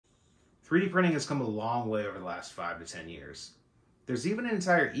3D printing has come a long way over the last 5 to 10 years. There's even an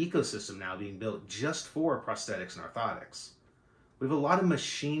entire ecosystem now being built just for prosthetics and orthotics. We have a lot of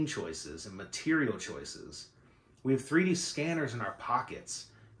machine choices and material choices. We have 3D scanners in our pockets,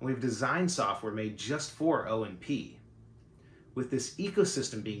 and we have design software made just for O&P. With this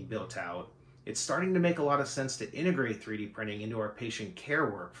ecosystem being built out, it's starting to make a lot of sense to integrate 3D printing into our patient care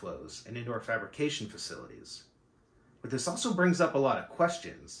workflows and into our fabrication facilities. But this also brings up a lot of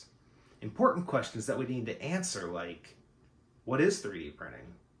questions. Important questions that we need to answer, like, what is 3D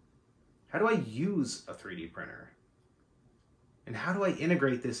printing? How do I use a 3D printer? And how do I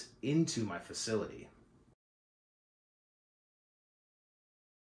integrate this into my facility?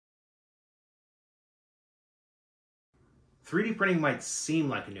 "3D printing might seem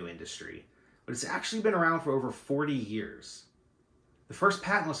like a new industry, but it's actually been around for over 40 years. The first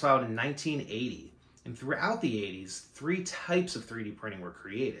patent was filed in 1980, and throughout the 80s, 3 types of 3D printing were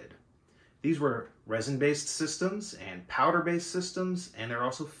created. These were resin-based systems and powder-based systems, and there are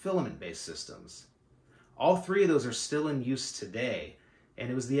also filament-based systems. All 3 of those are still in use today, and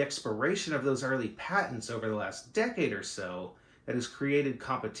it was the expiration of those early patents over the last decade or so that has created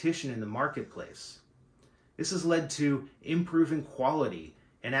competition in the marketplace. This has led to improving quality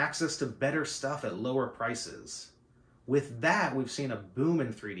and access to better stuff at lower prices. With that, we've seen a boom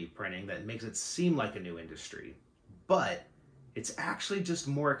in 3D printing that makes it seem like a new industry. But it's actually just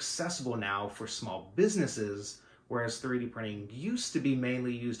more accessible now for small businesses, whereas 3D printing used to be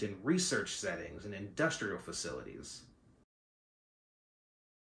mainly used in research settings and industrial facilities.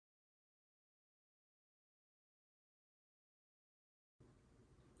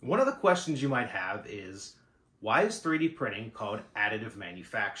 One of the questions you might have is, why is 3D printing called additive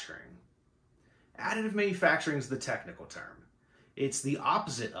manufacturing? Additive manufacturing is the technical term. It's the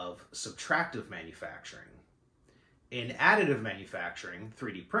opposite of subtractive manufacturing. In additive manufacturing,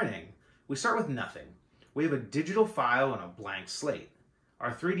 3D printing, we start with nothing. We have a digital file and a blank slate.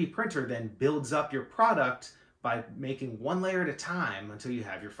 Our 3D printer then builds up your product by making one layer at a time until you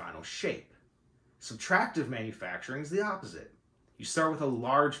have your final shape. Subtractive manufacturing is the opposite. You start with a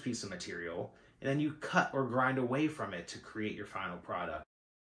large piece of material, and then you cut or grind away from it to create your final product.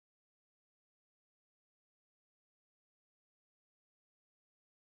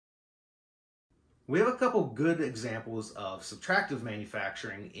 We have a couple good examples of subtractive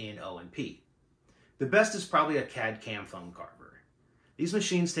manufacturing in O&P. The best is probably a CAD/CAM foam carver. These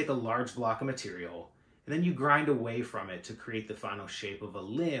machines take a large block of material, and then you grind away from it to create the final shape of a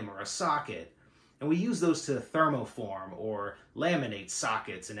limb or a socket, and we use those to thermoform or laminate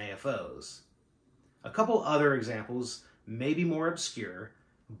sockets and AFOs. A couple other examples may be more obscure,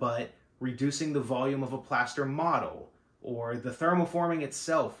 but reducing the volume of a plaster model, or the thermoforming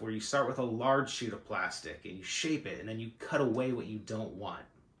itself, where you start with a large sheet of plastic and you shape it and then you cut away what you don't want.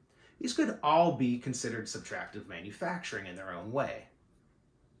 These could all be considered subtractive manufacturing in their own way.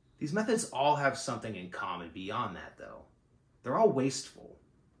 These methods all have something in common beyond that, though. They're all wasteful.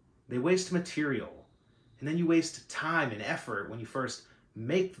 They waste material, and then you waste time and effort when you first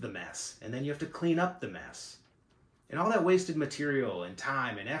make the mess, and then you have to clean up the mess. And all that wasted material and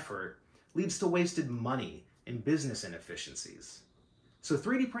time and effort leads to wasted money and business inefficiencies. So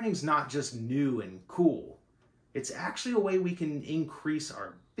 3D printing is not just new and cool. It's actually a way we can increase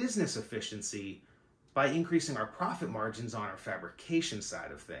our business efficiency by increasing our profit margins on our fabrication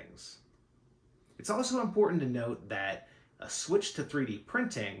side of things. It's also important to note that a switch to 3D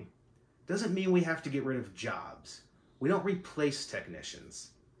printing doesn't mean we have to get rid of jobs. We don't replace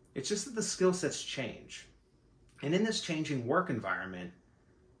technicians. It's just that the skill sets change. And in this changing work environment,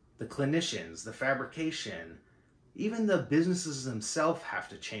 the clinicians, the fabrication, even the businesses themselves have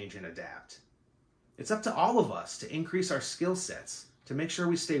to change and adapt. It's up to all of us to increase our skill sets to make sure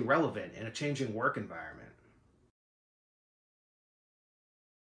we stay relevant in a changing work environment.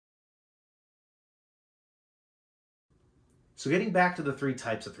 So getting back to the 3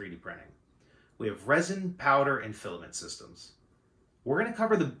 types of 3D printing, we have resin, powder, and filament systems. We're going to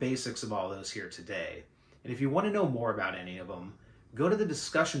cover the basics of all those here today, and if you want to know more about any of them, go to the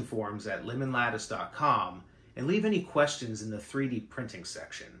discussion forums at lemonlattice.com and leave any questions in the 3D printing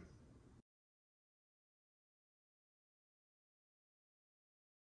section.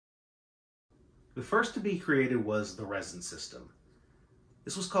 The first to be created was the resin system.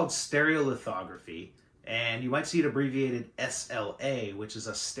 This was called stereolithography, and you might see it abbreviated SLA, which is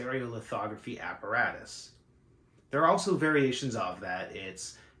a stereolithography apparatus. There are also variations of that.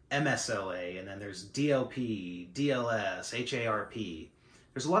 It's MSLA, and then there's DLP, DLS, HARP.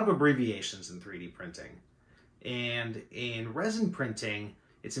 There's a lot of abbreviations in 3D printing. And in resin printing,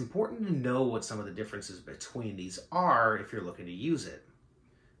 it's important to know what some of the differences between these are if you're looking to use it.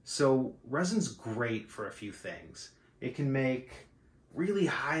 So resin's great for a few things. It can make really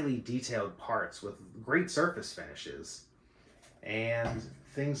highly detailed parts with great surface finishes and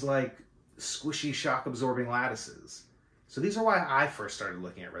things like squishy shock absorbing lattices. So these are why I first started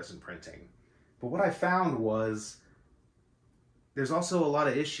looking at resin printing. But what I found was there's also a lot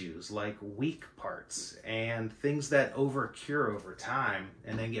of issues like weak parts and things that over-cure over time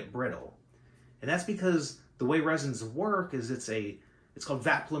and then get brittle. And that's because the way resins work is it's called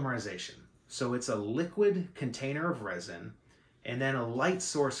vat polymerization. So it's a liquid container of resin, and then a light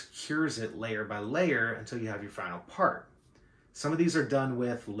source cures it layer by layer until you have your final part. Some of these are done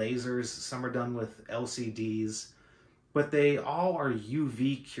with lasers, some are done with LCDs, but they all are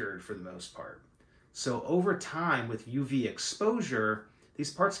UV cured for the most part. So over time, with UV exposure,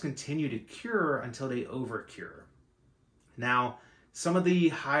 these parts continue to cure until they over-cure. Now, some of the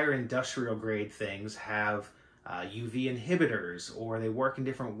higher industrial grade things have UV inhibitors, or they work in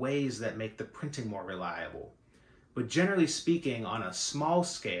different ways that make the printing more reliable. But generally speaking, on a small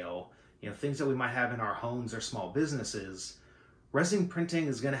scale, things that we might have in our homes or small businesses, resin printing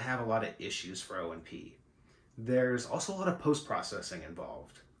is going to have a lot of issues for O&P. There's also a lot of post-processing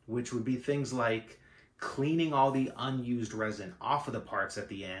involved, which would be things like cleaning all the unused resin off of the parts at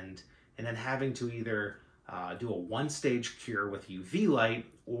the end, and then having to either do a one-stage cure with UV light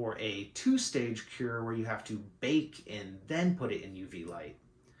or a two-stage cure where you have to bake and then put it in UV light.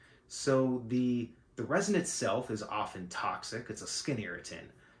 So the resin itself is often toxic. It's a skin irritant,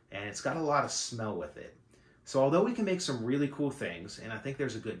 and it's got a lot of smell with it. So although we can make some really cool things, and I think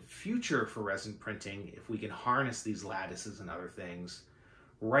there's a good future for resin printing if we can harness these lattices and other things,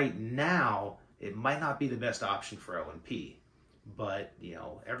 right now it might not be the best option for O&P. But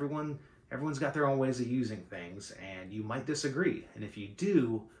everyone's got their own ways of using things, and you might disagree. And if you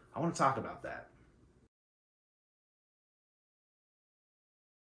do, I want to talk about that.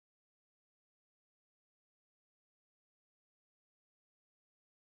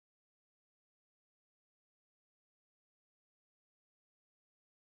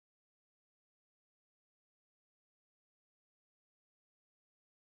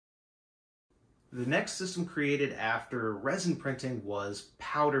 The next system created after resin printing was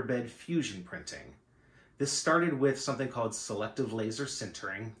powder bed fusion printing. This started with something called selective laser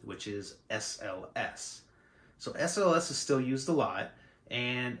sintering, which is SLS. So SLS is still used a lot,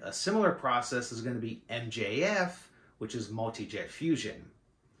 and a similar process is going to be MJF, which is multi-jet fusion.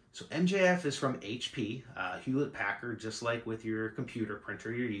 So MJF is from HP, Hewlett-Packard, just like with your computer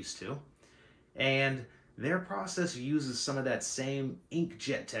printer you're used to. And their process uses some of that same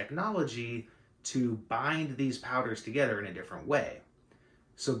inkjet technology to bind these powders together in a different way.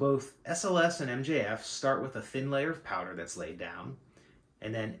 So both SLS and MJF start with a thin layer of powder that's laid down,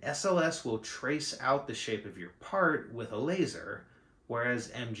 and then SLS will trace out the shape of your part with a laser,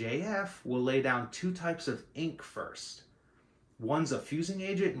 whereas MJF will lay down two types of ink first. One's a fusing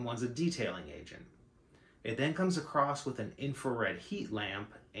agent and one's a detailing agent. It then comes across with an infrared heat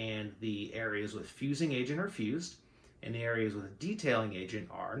lamp, and the areas with fusing agent are fused, and the areas with detailing agent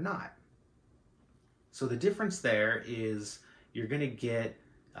are not. So the difference there is you're going to get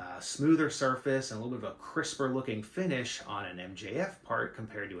a smoother surface and a little bit of a crisper looking finish on an MJF part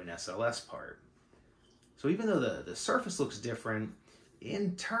compared to an SLS part. So even though the surface looks different,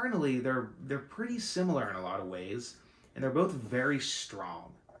 internally they're pretty similar in a lot of ways, and they're both very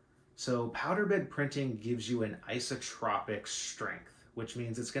strong. So powder bed printing gives you an isotropic strength, which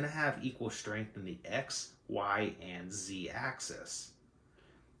means it's going to have equal strength in the X, Y, and Z axis.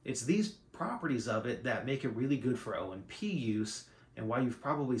 It's these properties of it that make it really good for O&P use, and why you've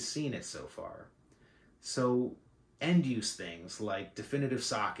probably seen it so far. So end-use things like definitive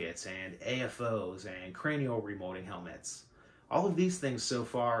sockets and AFOs and cranial remolding helmets, all of these things so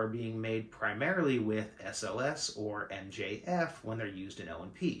far are being made primarily with SLS or MJF when they're used in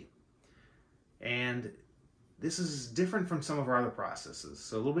O&P. And this is different from some of our other processes.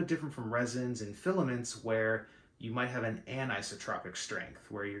 So a little bit different from resins and filaments, where you might have an anisotropic strength,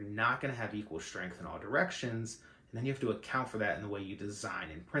 where you're not going to have equal strength in all directions, and then you have to account for that in the way you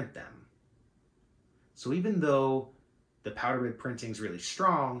design and print them. So even though the powder bed printing is really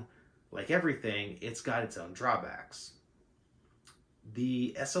strong, like everything, it's got its own drawbacks.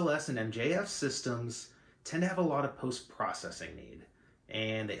 The SLS and MJF systems tend to have a lot of post-processing need,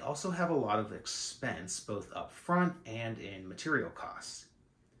 and they also have a lot of expense, both upfront and in material costs.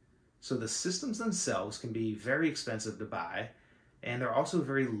 So the systems themselves can be very expensive to buy, and they're also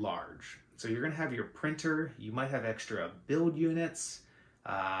very large. So you're going to have your printer, you might have extra build units,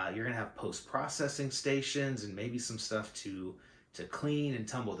 you're going to have post-processing stations, and maybe some stuff to clean and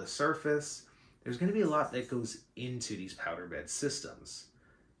tumble the surface. There's going to be a lot that goes into these powder bed systems.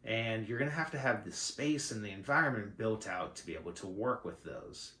 And you're going to have the space and the environment built out to be able to work with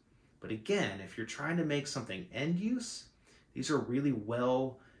those. But again, if you're trying to make something end use, these are really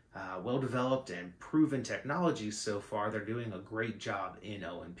well developed and proven technologies so far. They're doing a great job in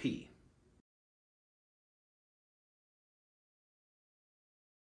O&P.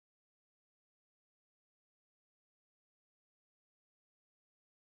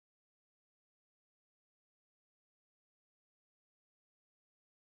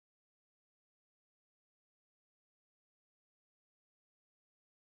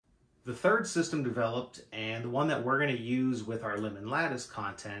 The third system developed, and the one that we're going to use with our limb and lattice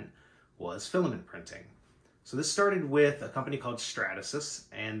content, was filament printing. So this started with a company called Stratasys,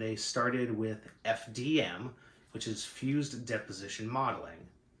 and they started with FDM, which is fused deposition modeling.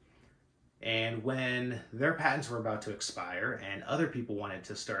 And when their patents were about to expire and other people wanted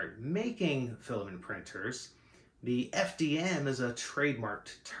to start making filament printers, the FDM is a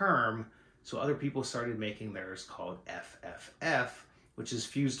trademarked term, so other people started making theirs called FFF, which is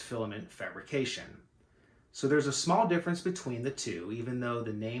fused filament fabrication. So there's a small difference between the two, even though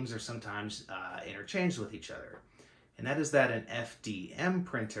the names are sometimes interchanged with each other. And that is that an FDM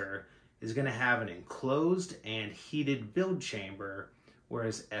printer is going to have an enclosed and heated build chamber,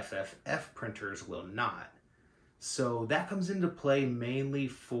 whereas FFF printers will not. So that comes into play mainly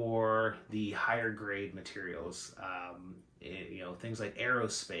for the higher grade materials, things like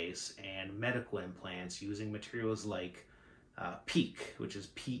aerospace and medical implants using materials like PEEK, which is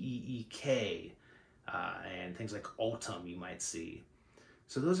PEEK, and things like Ultim you might see.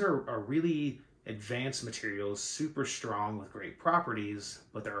 So those are really advanced materials, super strong with great properties,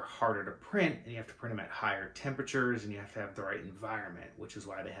 but they're harder to print, and you have to print them at higher temperatures, and you have to have the right environment, which is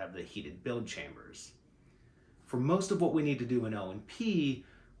why they have the heated build chambers. For most of what we need to do in O&P,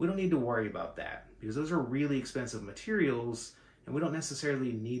 we don't need to worry about that, because those are really expensive materials, and we don't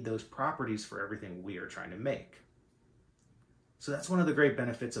necessarily need those properties for everything we are trying to make. So that's one of the great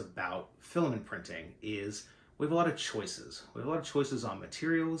benefits about filament printing is we have a lot of choices. We have a lot of choices on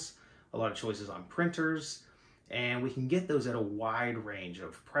materials, a lot of choices on printers, and we can get those at a wide range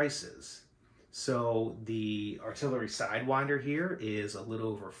of prices. So the artillery sidewinder here is a little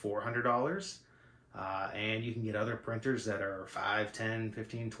over $400, and you can get other printers that are 5, 10,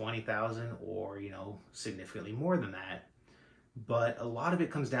 15, 20,000, or significantly more than that. But a lot of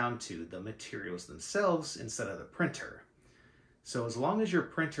it comes down to the materials themselves instead of the printer. So as long as your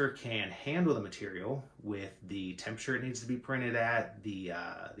printer can handle the material with the temperature it needs to be printed at, the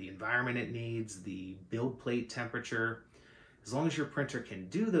environment it needs, the build plate temperature, as long as your printer can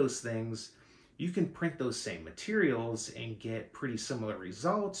do those things, you can print those same materials and get pretty similar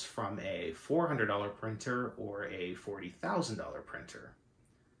results from a $400 printer or a $40,000 printer.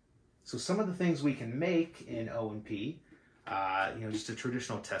 So some of the things we can make in O&P, just a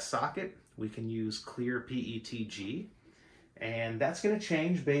traditional test socket, we can use clear PETG. And that's going to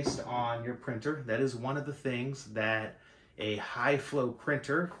change based on your printer. That is one of the things that a high flow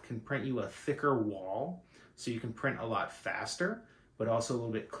printer can print you a thicker wall, so you can print a lot faster, but also a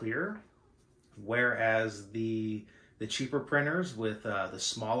little bit clearer. Whereas the cheaper printers with the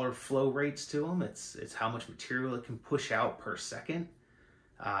smaller flow rates to them, it's how much material it can push out per second.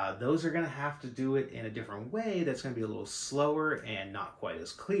 Those are going to have to do it in a different way that's going to be a little slower and not quite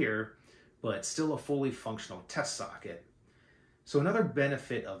as clear, but still a fully functional test socket. So another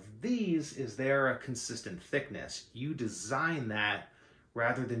benefit of these is they're a consistent thickness. You design that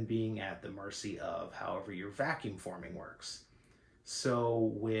rather than being at the mercy of however your vacuum forming works.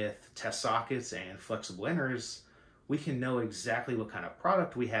 So with test sockets and flexible inners, we can know exactly what kind of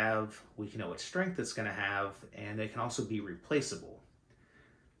product we have, we can know what strength it's going to have, and they can also be replaceable.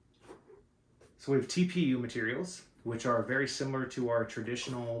 So we have TPU materials, which are very similar to our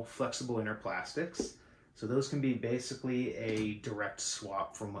traditional flexible inner plastics. So those can be basically a direct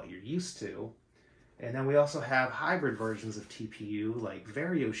swap from what you're used to. And then we also have hybrid versions of TPU like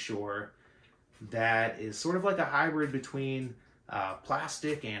VarioSure that is sort of like a hybrid between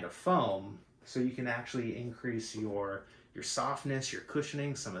plastic and a foam. So you can actually increase your softness, your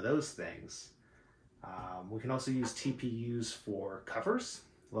cushioning, some of those things. We can also use TPUs for covers.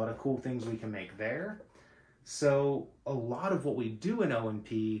 A lot of cool things we can make there. So a lot of what we do in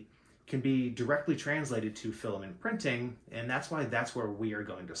O&P can be directly translated to filament printing, and that's where we are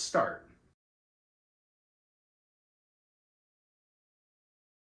going to start.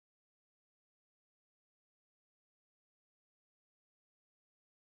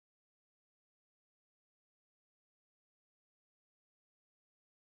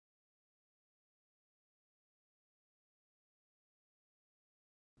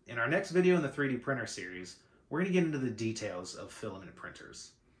 In our next video in the 3D printer series, we're going to get into the details of filament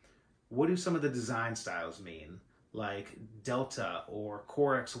printers. what do some of the design styles mean, like Delta or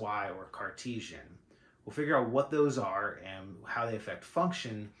Core XY or Cartesian. We'll figure out what those are and how they affect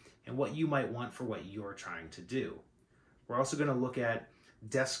function and what you might want for what you're trying to do. We're also going to look at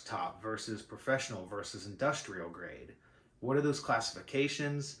desktop versus professional versus industrial grade. What are those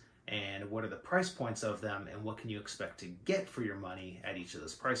classifications and what are the price points of them and what can you expect to get for your money at each of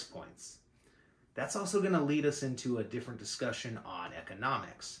those price points? That's also going to lead us into a different discussion on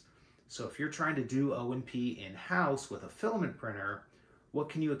economics. So if you're trying to do O&P in-house with a filament printer, what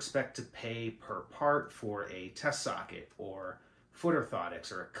can you expect to pay per part for a test socket or foot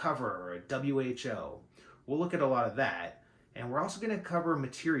orthotics or a cover or a WHO? We'll look at a lot of that. And we're also going to cover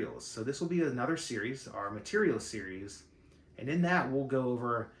materials. So this will be another series, our materials series. And in that, we'll go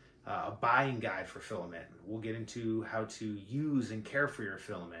over a buying guide for filament. We'll get into how to use and care for your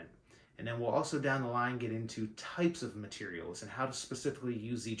filament. And then we'll also down the line get into types of materials and how to specifically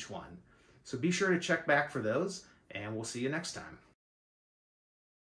use each one. So be sure to check back for those, and we'll see you next time.